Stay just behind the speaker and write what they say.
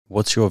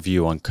What's your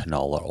view on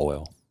canola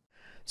oil?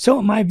 So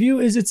my view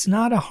is it's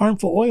not a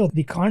harmful oil.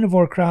 The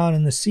carnivore crowd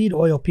and the seed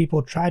oil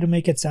people try to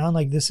make it sound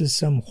like this is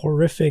some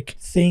horrific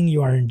thing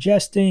you are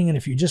ingesting. And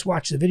if you just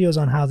watch the videos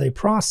on how they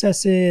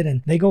process it,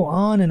 and they go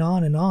on and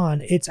on and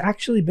on, it's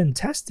actually been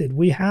tested.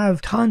 We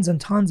have tons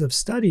and tons of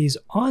studies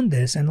on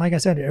this. And like I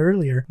said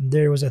earlier,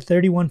 there was a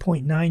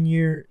 31.9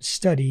 year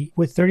study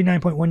with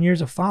 39.1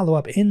 years of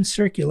follow-up in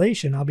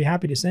circulation. I'll be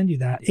happy to send you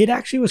that. It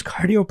actually was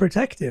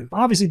cardioprotective.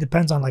 Obviously, it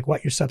depends on like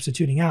what you're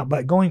substituting out,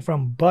 but going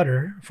from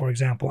butter, for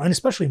example, and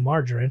especially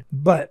margarine,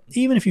 but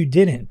even if you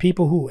didn't,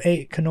 people who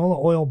ate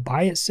canola oil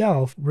by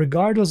itself,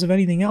 regardless of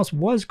anything else,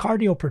 was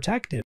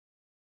cardioprotective.